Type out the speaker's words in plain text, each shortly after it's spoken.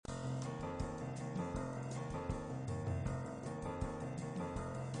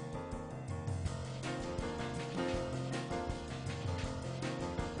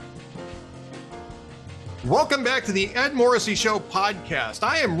Welcome back to the Ed Morrissey Show podcast.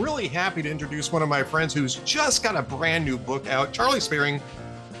 I am really happy to introduce one of my friends who's just got a brand new book out, Charlie Spiering,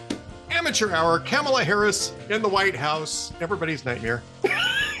 Amateur Hour, Kamala Harris in the White House, everybody's nightmare.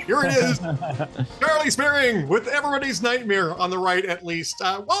 Here it is, Charlie Spiering with everybody's nightmare on the right, at least.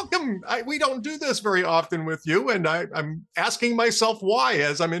 Welcome. We don't do this very often with you, and I'm asking myself why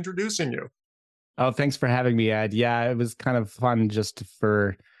as I'm introducing you. Oh, thanks for having me, Ed. Yeah, it was kind of fun just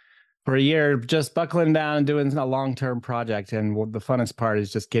for a year, just buckling down and doing a long-term project. And the funnest part is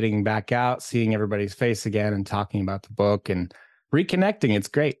just getting back out, seeing everybody's face again and talking about the book and reconnecting. It's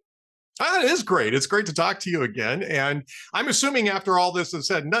great. It is great. It's great to talk to you again. And I'm assuming after all this is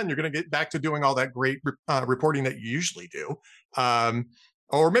said and done, you're going to get back to doing all that great reporting that you usually do.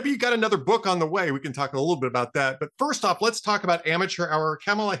 Or maybe you got another book on the way. We can talk a little bit about that. But first off, let's talk about Amateur Hour,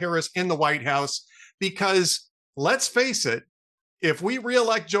 Kamala Harris in the White House, because let's face it, if we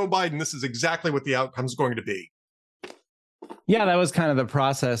reelect Joe Biden, this is exactly what the outcome is going to be. Yeah, that was kind of the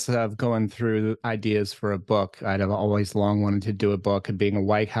process of going through ideas for a book. I'd have always long wanted to do a book, and being a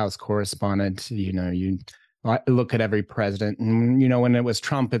White House correspondent, you look at every president, and when it was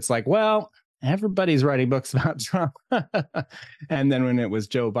Trump, it's like, well, everybody's writing books about Trump. And then when it was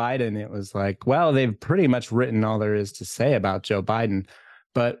Joe Biden, it was like, well, they've pretty much written all there is to say about Joe Biden.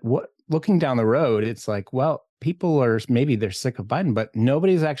 But looking down the road, it's like, well, people maybe they're sick of Biden, but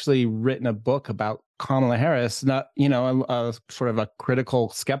nobody's actually written a book about Kamala Harris, not, a sort of a critical,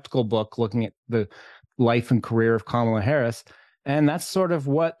 skeptical book looking at the life and career of Kamala Harris. And that's sort of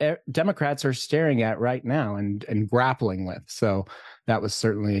what Democrats are staring at right now and grappling with. So that was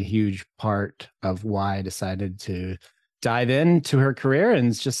certainly a huge part of why I decided to dive into her career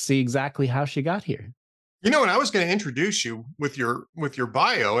and just see exactly how she got here. And I was going to introduce you with your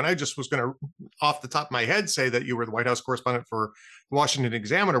bio, and I just was going to, off the top of my head, say that you were the White House correspondent for the Washington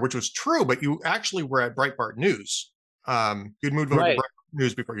Examiner, which was true, but you actually were at Breitbart News. You'd moved over to Breitbart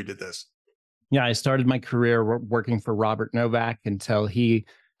News before you did this. Yeah, I started my career working for Robert Novak until he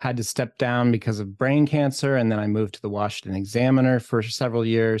had to step down because of brain cancer, and then I moved to the Washington Examiner for several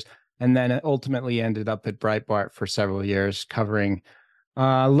years, and then it ultimately ended up at Breitbart for several years, covering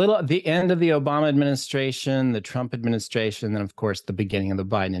the end of the Obama administration, the Trump administration, and then, of course, the beginning of the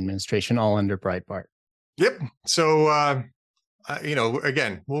Biden administration, all under Breitbart. Yep. So,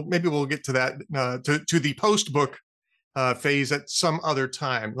 again, maybe we'll get to that, to the post-book phase at some other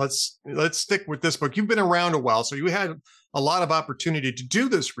time. Let's stick with this book. You've been around a while, so you had a lot of opportunity to do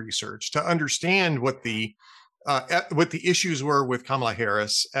this research, to understand what the issues were with Kamala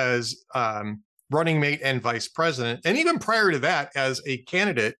Harris as running mate and vice president, and even prior to that, as a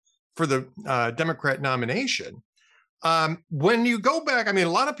candidate for the Democrat nomination. When you go back, a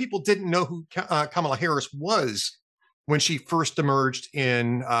lot of people didn't know who Kamala Harris was when she first emerged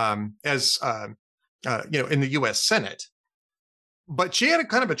in in the U.S. Senate. But she had a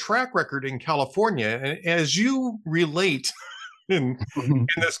kind of a track record in California, and as you relate in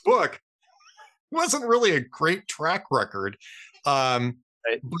this book, it wasn't really a great track record.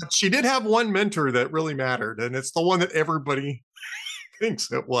 Right. But she did have one mentor that really mattered, and it's the one that everybody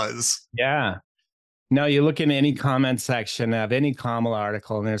thinks it was. Yeah. No, you look in any comment section of any Kamala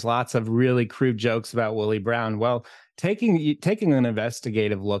article, and there's lots of really crude jokes about Willie Brown. Well, taking an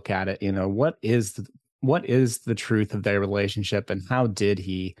investigative look at it, what is the truth of their relationship, and how did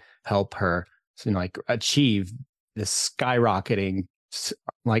he help her achieve this skyrocketing,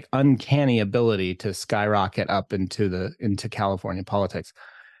 uncanny ability to skyrocket up into California politics.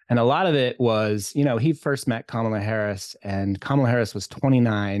 And a lot of it was, he first met Kamala Harris, and Kamala Harris was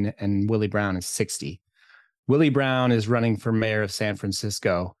 29 and Willie Brown is 60. Willie Brown is running for mayor of San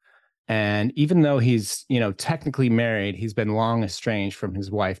Francisco. And even though he's, technically married, he's been long estranged from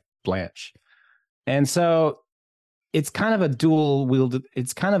his wife, Blanche. And so it's kind of a dual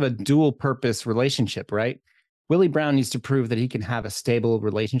purpose relationship, right? Willie Brown needs to prove that he can have a stable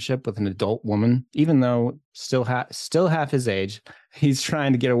relationship with an adult woman, even though still half his age. He's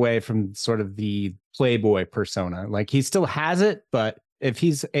trying to get away from sort of the playboy persona. He still has it, but if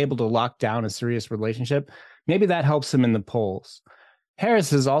he's able to lock down a serious relationship, maybe that helps him in the polls.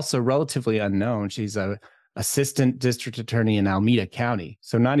 Harris is also relatively unknown. She's a assistant district attorney in Alameda County,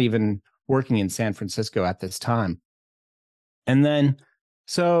 so not even working in San Francisco at this time. And then,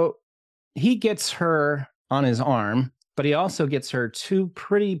 so he gets her on his arm, but he also gets her two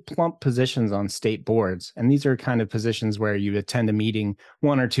pretty plump positions on state boards. And these are kind of positions where you attend a meeting,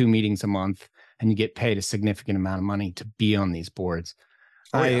 1 or 2 meetings a month, and you get paid a significant amount of money to be on these boards.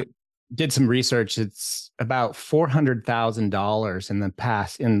 Oh, yeah. I did some research. It's about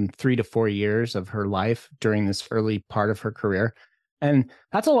 $400,000 in 3 to 4 years of her life during this early part of her career. And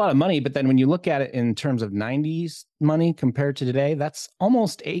that's a lot of money. But then when you look at it in terms of 90s money compared to today, that's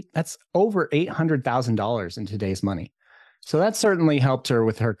that's over $800,000 in today's money. So that certainly helped her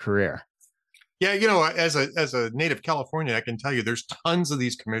with her career. Yeah, as a native Californian, I can tell you there's tons of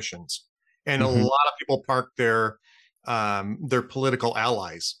these commissions, and a Mm-hmm. lot of people park their political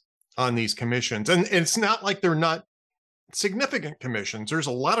allies on these commissions. And it's not like they're not significant commissions. There's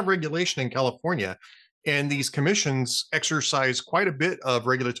a lot of regulation in California, and these commissions exercise quite a bit of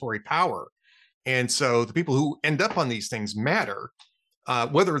regulatory power. And so the people who end up on these things matter,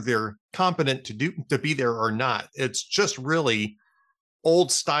 whether they're competent to be there or not. It's just really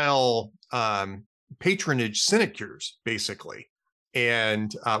old style patronage sinecures, basically.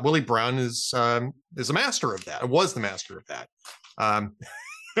 And Willie Brown is a master of that. It was the master of that. Um,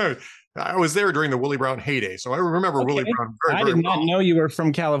 I was there during the Willie Brown heyday, so I remember Willie Brown very, I very did not well. know you were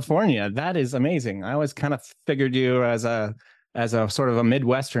from California. That is amazing. I always kind of figured you as a sort of a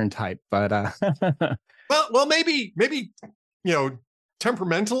Midwestern type, but Well, maybe you know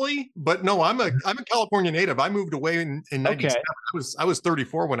temperamentally, but no, I'm a California native. I moved away in '97. okay. I was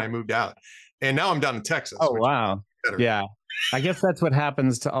 34 when I moved out, and now I'm down in Texas, Oh which is wow. better. Yeah. I guess that's what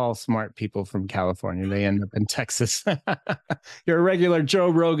happens to all smart people from California. They end up in Texas. You're a regular Joe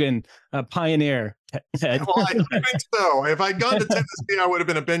Rogan pioneer, Ted. Well, I think so. If I'd gone to Tennessee, I would have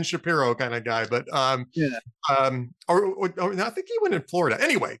been a Ben Shapiro kind of guy. But Yeah. or I think he went in Florida.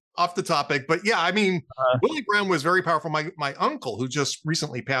 Anyway, off the topic. But yeah, I mean, Willie Brown was very powerful. My uncle, who just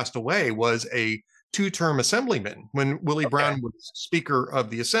recently passed away, was a two-term assemblyman when Willie Brown was Speaker of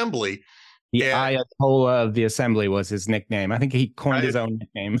the Assembly. The And Ayatollah of the Assembly was his nickname. I think he coined his own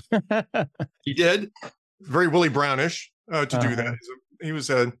nickname. he did very Willie Brownish to do that. He was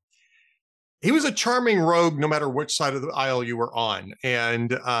a charming rogue, no matter which side of the aisle you were on.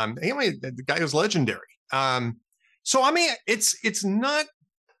 And anyway, the guy was legendary. So I mean, it's not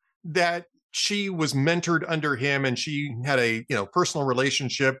that she was mentored under him and she had a personal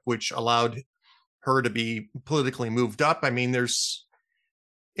relationship which allowed her to be politically moved up. I mean,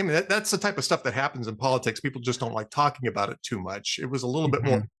 that's the type of stuff that happens in politics. People just don't like talking about it too much. It was a little bit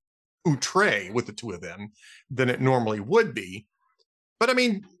more outre with the two of them than it normally would be. But I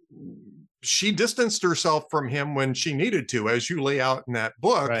mean, she distanced herself from him when she needed to, as you lay out in that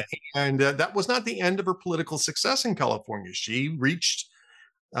book. Right. And that was not the end of her political success in California. She reached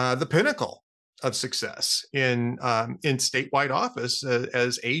the pinnacle of success in statewide office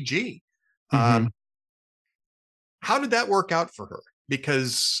as AG. Mm-hmm. How did that work out for her?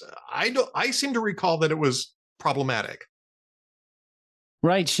 Because I seem to recall that it was problematic.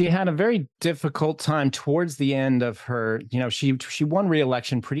 Right. She had a very difficult time towards the end of her, she won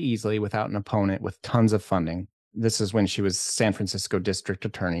re-election pretty easily without an opponent with tons of funding. This is when she was San Francisco district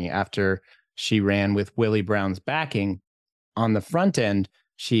attorney. After she ran with Willie Brown's backing on the front end,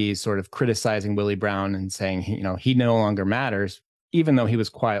 she's sort of criticizing Willie Brown and saying, he no longer matters, even though he was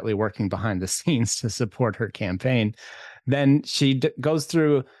quietly working behind the scenes to support her campaign. Then she goes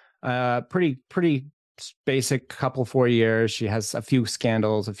through pretty basic couple 4 years. She has a few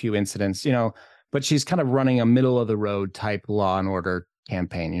scandals, a few incidents, but she's kind of running a middle of the road type law and order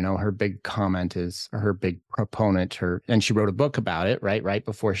campaign. Her big comment is, or her big proponent, and she wrote a book about it right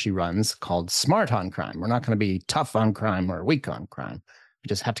before she runs, called Smart on Crime. We're not going to be tough on crime or weak on crime. We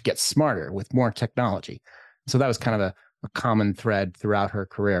just have to get smarter with more technology. So that was kind of a common thread throughout her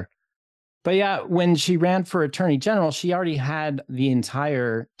career. But yeah, when she ran for attorney general, she already had the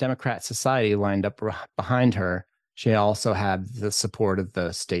entire Democrat society lined up behind her. She also had the support of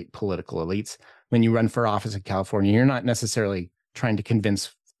the state political elites. When you run for office in California, you're not necessarily trying to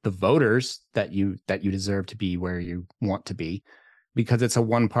convince the voters that you deserve to be where you want to be, because it's a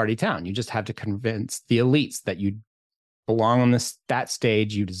one-party town. You just have to convince the elites that you belong on that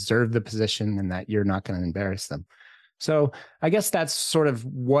stage, you deserve the position, and that you're not going to embarrass them. So I guess that's sort of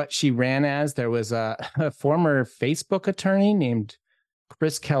what she ran as. There was a former Facebook attorney named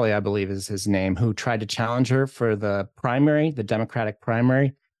Chris Kelly, I believe is his name, who tried to challenge her for the primary, the Democratic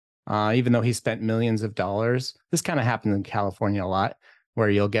primary, even though he spent millions of dollars. This kind of happens in California a lot,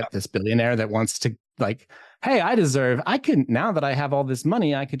 where you'll get this billionaire that wants to hey, now that I have all this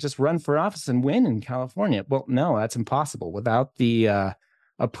money, I could just run for office and win in California. Well, no, that's impossible. Without the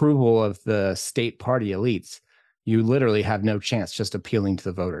approval of the state party elites, you literally have no chance just appealing to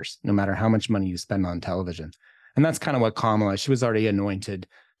the voters, no matter how much money you spend on television. And that's kind of what Kamala, she was already anointed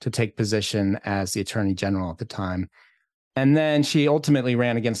to take position as the attorney general at the time. And then she ultimately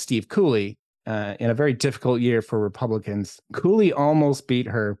ran against Steve Cooley in a very difficult year for Republicans. Cooley almost beat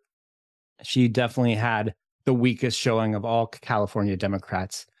her. She definitely had the weakest showing of all California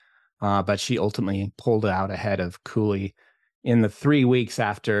Democrats, but she ultimately pulled out ahead of Cooley in the 3 weeks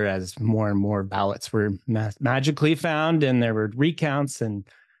after, as more and more ballots were magically found and there were recounts, and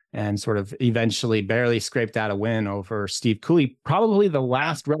sort of eventually barely scraped out a win over Steve Cooley, probably the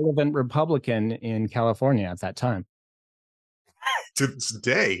last relevant Republican in California at that time. To this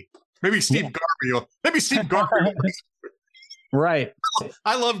day. Maybe Steve Yeah. Garvey. Maybe Steve Garvey. Right.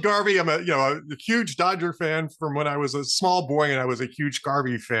 I love Garvey. I'm a huge Dodger fan from when I was a small boy, and I was a huge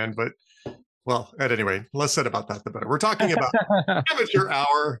Garvey fan. But well, at any rate, less said about that, the better. We're talking about Amateur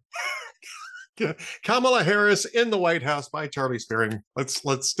Hour. Kamala Harris in the White House by Charlie Spiering.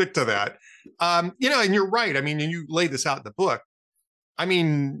 Let's stick to that. And you're right. I mean, and you lay this out in the book. I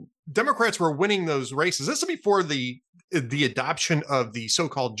mean, Democrats were winning those races. This is before the adoption of the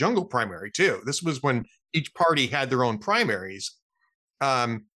so-called jungle primary too. This was when each party had their own primaries.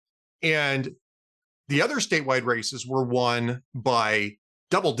 And the other statewide races were won by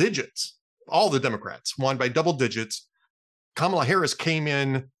double digits. All the Democrats won by double digits. Kamala Harris came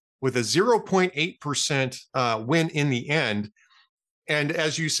in with a 0.8% win in the end. And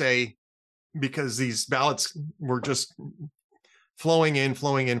as you say, because these ballots were just flowing in,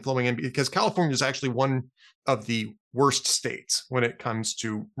 because California is actually one of the worst states when it comes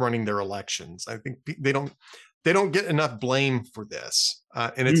to running their elections. I think they don't get enough blame for this,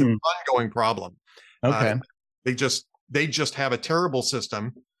 and it's an ongoing problem. Okay. They just have a terrible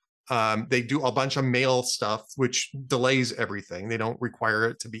system. They do a bunch of mail stuff, which delays everything. They don't require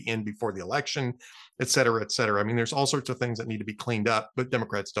it to be in before the election, et cetera, et cetera. I mean, there's all sorts of things that need to be cleaned up, but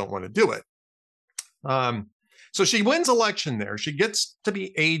Democrats don't want to do it. So she wins election there. She gets to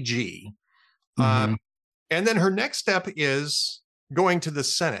be AG. And then her next step is going to the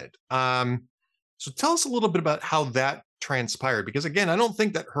Senate. So tell us a little bit about how that transpired, because again, I don't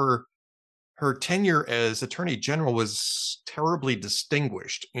think that her tenure as Attorney General was terribly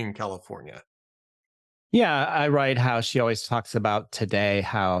distinguished in California. Yeah, I write how she always talks about today,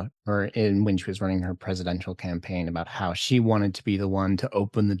 when she was running her presidential campaign, about how she wanted to be the one to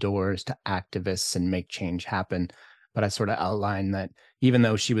open the doors to activists and make change happen. But I sort of outlined that even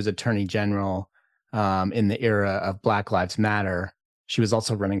though she was Attorney General in the era of Black Lives Matter, she was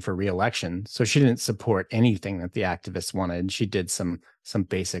also running for re-election. So she didn't support anything that the activists wanted. She did some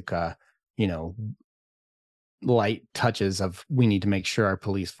basic, light touches of, we need to make sure our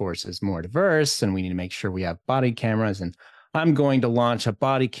police force is more diverse, and we need to make sure we have body cameras. And I'm going to launch a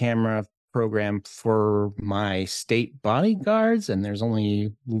body camera program for my state bodyguards, and there's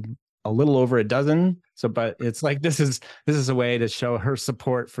only a little over a dozen. So, but it's like, this is a way to show her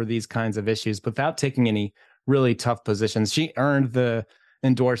support for these kinds of issues without taking any really tough positions. She earned the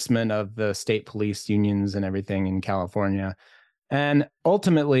endorsement of the state police unions and everything in California. And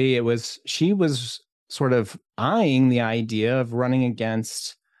ultimately, she was sort of eyeing the idea of running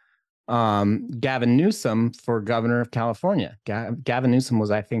against Gavin Newsom for governor of California. Gavin Newsom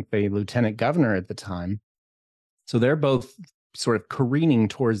was, I think, the lieutenant governor at the time. So they're both sort of careening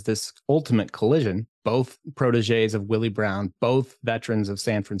towards this ultimate collision, both proteges of Willie Brown, both veterans of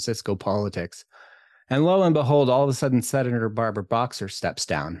San Francisco politics. And lo and behold, all of a sudden, Senator Barbara Boxer steps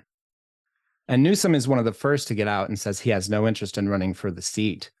down. And Newsom is one of the first to get out and says he has no interest in running for the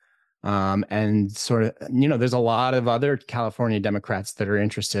seat. And sort of, there's a lot of other California Democrats that are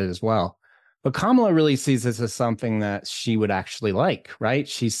interested as well. But Kamala really sees this as something that she would actually like, right?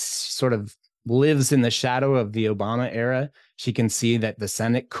 She sort of lives in the shadow of the Obama era. She can see that the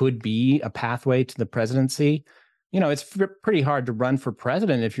Senate could be a pathway to the presidency. It's pretty hard to run for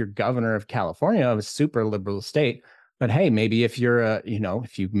president if you're governor of California, of a super liberal state. But hey, maybe if you're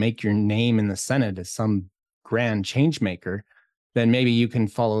if you make your name in the Senate as some grand change maker, then maybe you can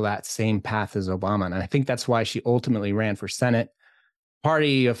follow that same path as Obama. And I think that's why she ultimately ran for Senate.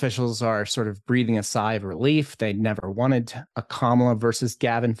 Party officials are sort of breathing a sigh of relief. They never wanted a Kamala versus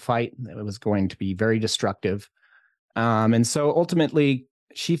Gavin fight. It was going to be very destructive. And so ultimately,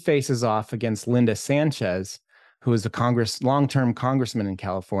 she faces off against Linda Sanchez, who is a long-term congressman in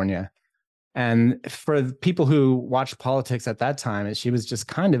California. And for people who watched politics at that time, she was just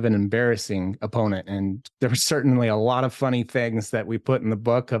kind of an embarrassing opponent. And there were certainly a lot of funny things that we put in the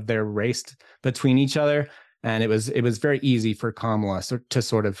book of their race between each other. And it was very easy for Kamala to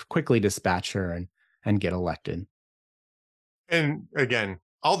sort of quickly dispatch her and get elected. And again,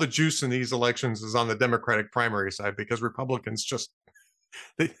 all the juice in these elections is on the Democratic primary side, because Republicans just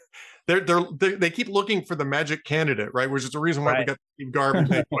they keep looking for the magic candidate, right? Which is the reason why we got Steve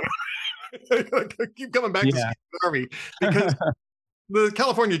Garvey. Keep coming back to Steve Garvey, because the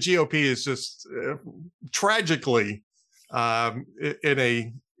California GOP is just tragically in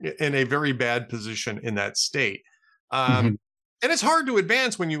a very bad position in that state. And it's hard to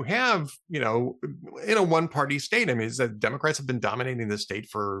advance when you have, in a one party state. I mean, the Democrats have been dominating the state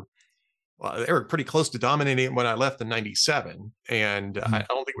for, well, they were pretty close to dominating it when I left in 97. And I Mhm.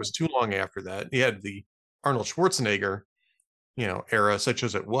 don't think it was too long after that. You had the Arnold Schwarzenegger, era, such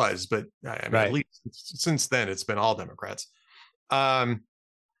as it was. But I mean, at Right. least since then, it's been all Democrats. Um,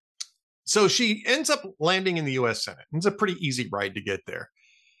 so she ends up landing in the US Senate. It's a pretty easy ride to get there.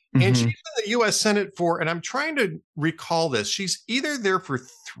 And she's Hmm. in the US Senate for, and I'm trying to recall this, she's either there for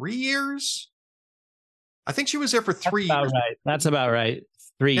 3 years. I think she was there for That's 3 years. about right. That's about right.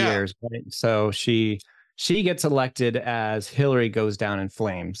 Three Yeah, years, right? So she gets elected as Hillary goes down in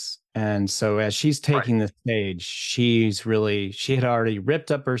flames. And so as she's right. taking the stage, she had already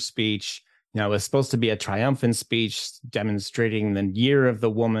ripped up her speech. It was supposed to be a triumphant speech demonstrating the year of the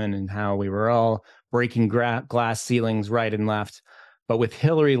woman and how we were all breaking glass ceilings right and left. But with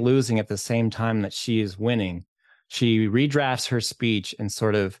Hillary losing at the same time that she is winning, she redrafts her speech and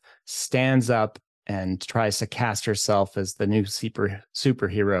sort of stands up and tries to cast herself as the new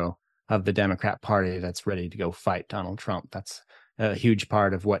superhero of the Democrat Party that's ready to go fight Donald Trump. That's a huge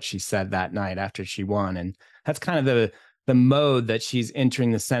part of what she said that night after she won. And that's kind of the mode that she's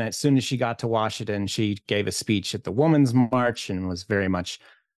entering the Senate. As soon as she got to Washington, she gave a speech at the Women's March and was very much,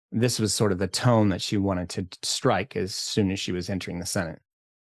 this was sort of the tone that she wanted to strike as soon as she was entering the Senate.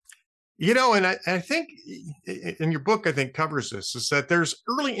 And I think in your book, I think covers this, is that there's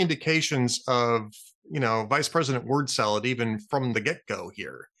early indications of, Vice President word salad even from the get go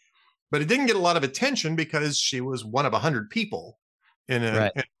here. But it didn't get a lot of attention because she was one of 100 people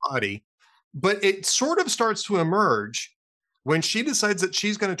Right. in a body. But it sort of starts to emerge when she decides that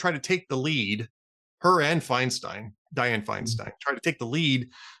she's going to try to take the lead, her and Dianne Feinstein, try to take the lead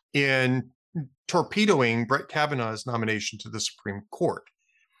in torpedoing Brett Kavanaugh's nomination to the Supreme Court.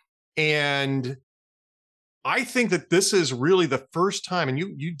 And I think that this is really the first time, and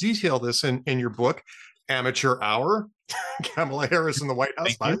you detail this in your book, Amateur Hour, Kamala Harris in the White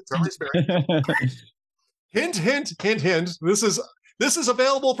House Thank by you. Charlie Spiering. Hint, hint, hint, hint. This is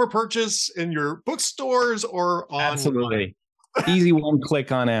available for purchase in your bookstores or online. Absolutely. Easy one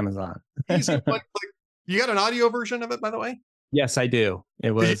click on Amazon. Easy one click. You got an audio version of it, by the way? Yes, I do. It Did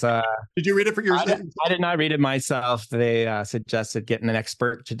you, was did you read it for yours? I did not read it myself. They suggested getting an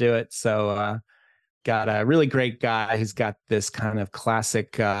expert to do it. So got a really great guy who's got this kind of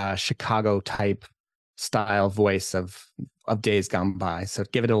classic Chicago type style voice of days gone by. So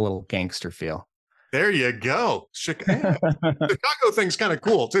give it a little gangster feel. There you go. Chicago thing's kind of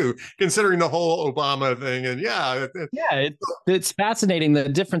cool too, considering the whole Obama thing. And yeah, Yeah, it's fascinating the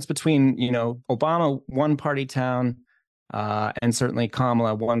difference between Obama one party town and certainly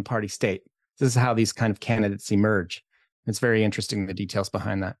Kamala one party state. This is how these kind of candidates emerge. It's very interesting the details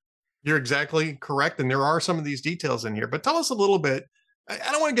behind that. you're exactly correct. And there are some of these details in here, but tell us a little bit. I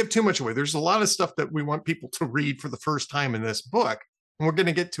don't want to give too much away. There's a lot of stuff that we want people to read for the first time in this book. And we're going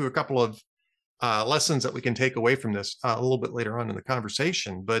to get to a couple of lessons that we can take away from this a little bit later on in the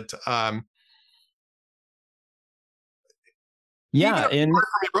conversation. But Yeah, even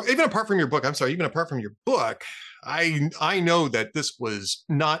apart from your book, I'm sorry, even apart from your book, I know that this was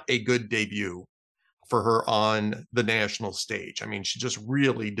not a good debut for her on the national stage. I mean, she just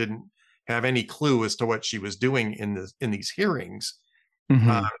really didn't have any clue as to what she was doing in these hearings. Uh,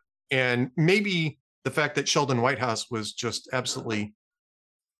 mhm. and maybe the fact that Sheldon Whitehouse was just absolutely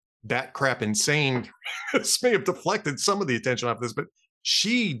bat crap insane this may have deflected some of the attention off this, but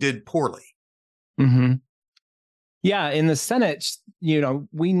she did poorly. Mm-hmm. Yeah, in the Senate,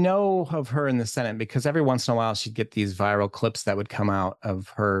 we know of her in the Senate because every once in a while she'd get these viral clips that would come out of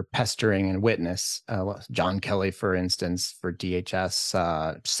her pestering and witness. John Kelly, for instance, for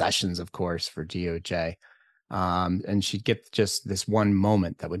DHS, Sessions, of course, for DOJ. And she'd get just this one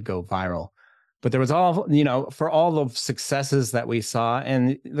moment that would go viral. But there was all, for all the successes that we saw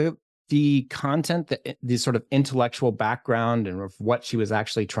and the content, the sort of intellectual background and of what she was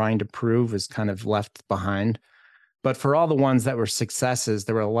actually trying to prove is kind of left behind. But for all the ones that were successes,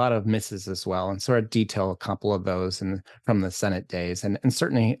 there were a lot of misses as well, and sort of detail a couple of those from the Senate days. And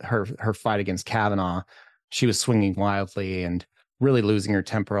certainly her fight against Kavanaugh, she was swinging wildly and really losing her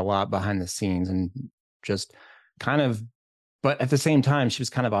temper a lot behind the scenes and just kind of, but at the same time, she was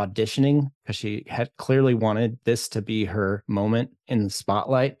kind of auditioning because she had clearly wanted this to be her moment in the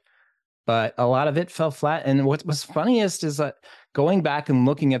spotlight. But a lot of it fell flat. And what was funniest is that going back and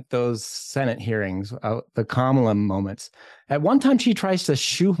looking at those Senate hearings, the Kamala moments, at one time she tries to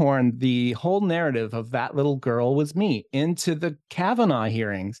shoehorn the whole narrative of that little girl was me into the Kavanaugh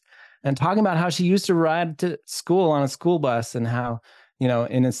hearings and talking about how she used to ride to school on a school bus and how,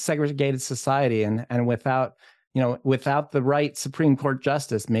 in a segregated society and without without the right Supreme Court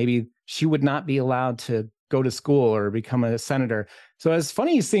justice, maybe she would not be allowed to go to school or become a senator. So it's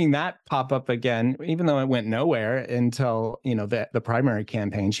funny seeing that pop up again, even though it went nowhere until, the primary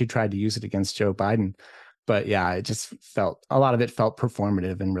campaign. She tried to use it against Joe Biden. But yeah, it just a lot of it felt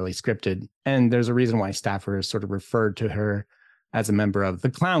performative and really scripted. And there's a reason why staffers sort of referred to her as a member of the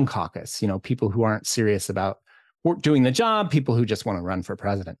clown caucus, people who aren't serious about doing the job, people who just want to run for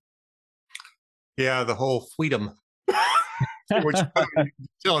president. Yeah, the whole freedom, which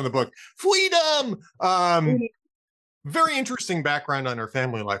still in the book, freedom. Very interesting background on her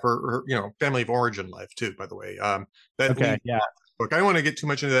family life, or family of origin life too. By the way, book. I don't want to get too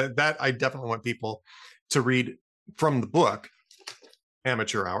much into that. That I definitely want people to read from the book,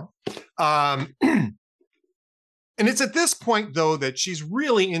 Amateur Hour. And it's at this point, though, that she's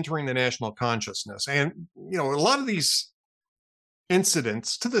really entering the national consciousness. And, a lot of these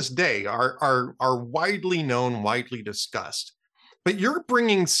incidents to this day are widely known, widely discussed. But you're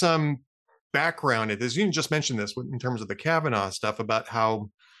bringing some background at this. You just mentioned this in terms of the Kavanaugh stuff about how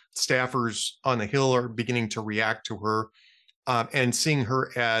staffers on the Hill are beginning to react to her and seeing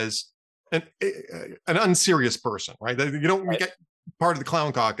her as an unserious person, right? You don't get part of the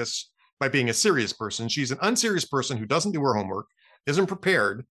clown caucus by being a serious person. She's an unserious person who doesn't do her homework, isn't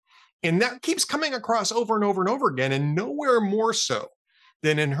prepared. And that keeps coming across over and over and over again, and nowhere more so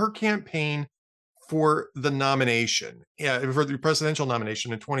than in her campaign for the nomination, for the presidential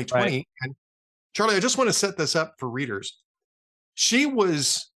nomination in 2020. Right. And Charlie, I just want to set this up for readers. She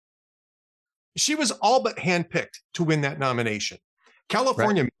was all but handpicked to win that nomination.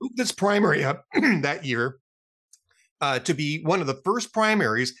 California moved its primary up that year to be one of the first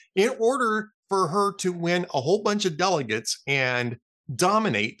primaries in order for her to win a whole bunch of delegates and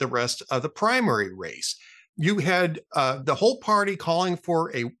dominate the rest of the primary race. You had the whole party calling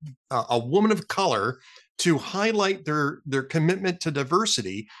for a woman of color to highlight their commitment to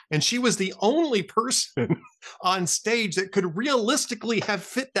diversity. And she was the only person on stage that could realistically have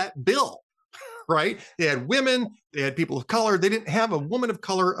fit that bill, right? They had women, they had people of color. They didn't have a woman of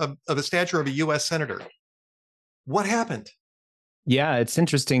color of the stature of a U.S. senator. What happened? Yeah, it's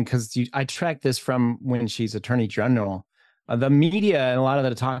interesting because I tracked this from when she's attorney general. The media and a lot of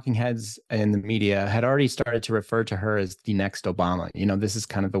the talking heads in the media had already started to refer to her as the next Obama. This is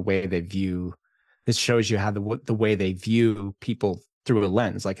kind of the way they view. This shows you how the way they view people through a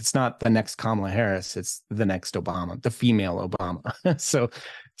lens. Like, it's not the next Kamala Harris, it's the next Obama, the female Obama. So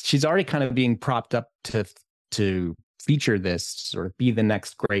she's already kind of being propped up to feature this, sort of be the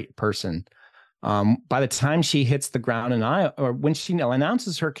next great person. By the time she hits the ground in Iowa, or when she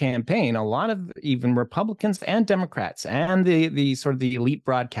announces her campaign, a lot of even Republicans and Democrats and the sort of the elite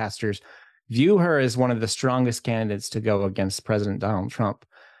broadcasters view her as one of the strongest candidates to go against President Donald Trump.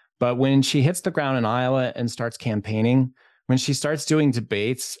 But when she hits the ground in Iowa and starts campaigning, when she starts doing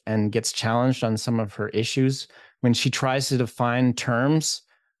debates and gets challenged on some of her issues, when she tries to define terms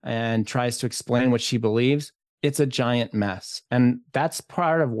and tries to explain what she believes, it's a giant mess. And that's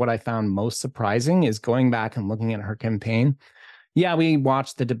part of what I found most surprising, is going back and looking at her campaign. Yeah, we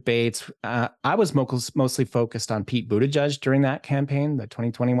watched the debates. I was mostly focused on Pete Buttigieg during that campaign, the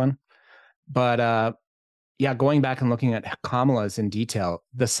 2021. But yeah, going back and looking at Kamala's in detail,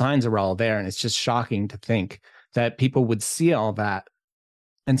 the signs are all there. And it's just shocking to think that people would see all that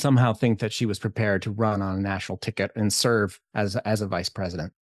and somehow think that she was prepared to run on a national ticket and serve as a vice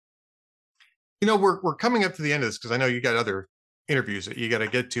president. We're coming up to the end of this because I know you got other interviews that you got to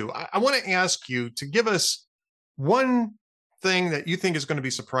get to. I want to ask you to give us one thing that you think is going to be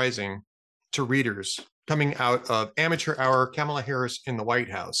surprising to readers coming out of Amateur Hour, Kamala Harris in the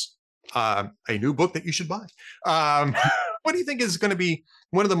White House, a new book that you should buy. What do you think is going to be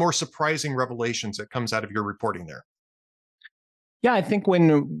one of the more surprising revelations that comes out of your reporting there? Yeah, I think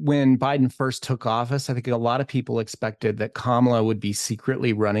when Biden first took office, I think a lot of people expected that Kamala would be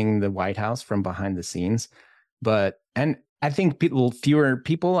secretly running the White House from behind the scenes. And I think fewer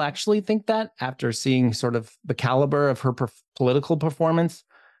people actually think that after seeing sort of the caliber of her political performance.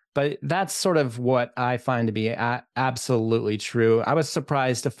 But that's sort of what I find to be absolutely true. I was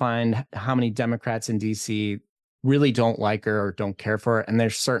surprised to find how many Democrats in D.C. really don't like her or don't care for her, and they're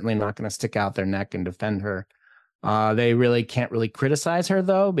certainly not going to stick out their neck and defend her. They really can't criticize her,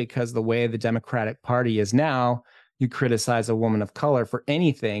 though, because the way the Democratic Party is now, you criticize a woman of color for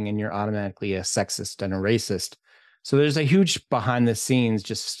anything and you're automatically a sexist and a racist. So there's a huge behind the scenes,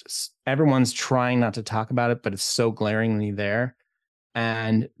 just everyone's trying not to talk about it, but it's so glaringly there.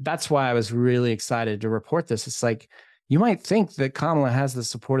 And that's why I was really excited to report this. It's like, you might think that Kamala has the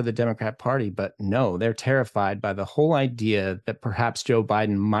support of the Democrat Party, but no, they're terrified by the whole idea that perhaps Joe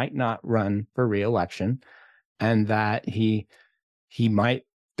Biden might not run for re-election. and that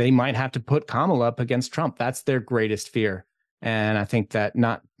they might have to put Kamala up against Trump. That's their greatest fear. And I think that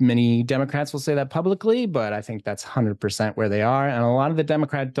not many Democrats will say that publicly, but I think that's 100% where they are. And a lot of the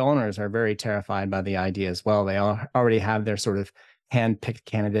Democrat donors are very terrified by the idea as well. They already have their sort of hand-picked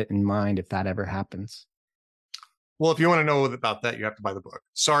candidate in mind if that ever happens. Well, if you want to know about that, you have to buy the book.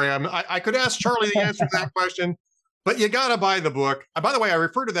 Sorry, I could ask Charlie the answer to that question, but you got to buy the book. By the way, I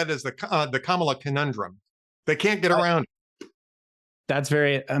refer to that as the Kamala Conundrum. They can't get around it. That's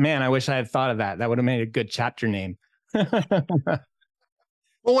very, man, I wish I had thought of that. That would have made a good chapter name. Well,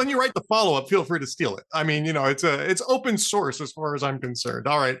 when you write the follow-up, feel free to steal it. I mean, it's open source as far as I'm concerned.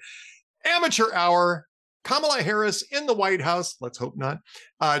 All right. Amateur Hour, Kamala Harris in the White House. Let's hope not.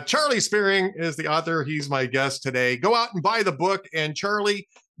 Charlie Spiering is the author. He's my guest today. Go out and buy the book. And Charlie,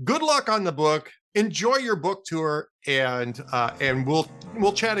 good luck on the book. Enjoy your book tour, and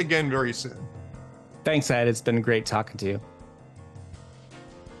we'll chat again very soon. Thanks, Ed. It's been great talking to you.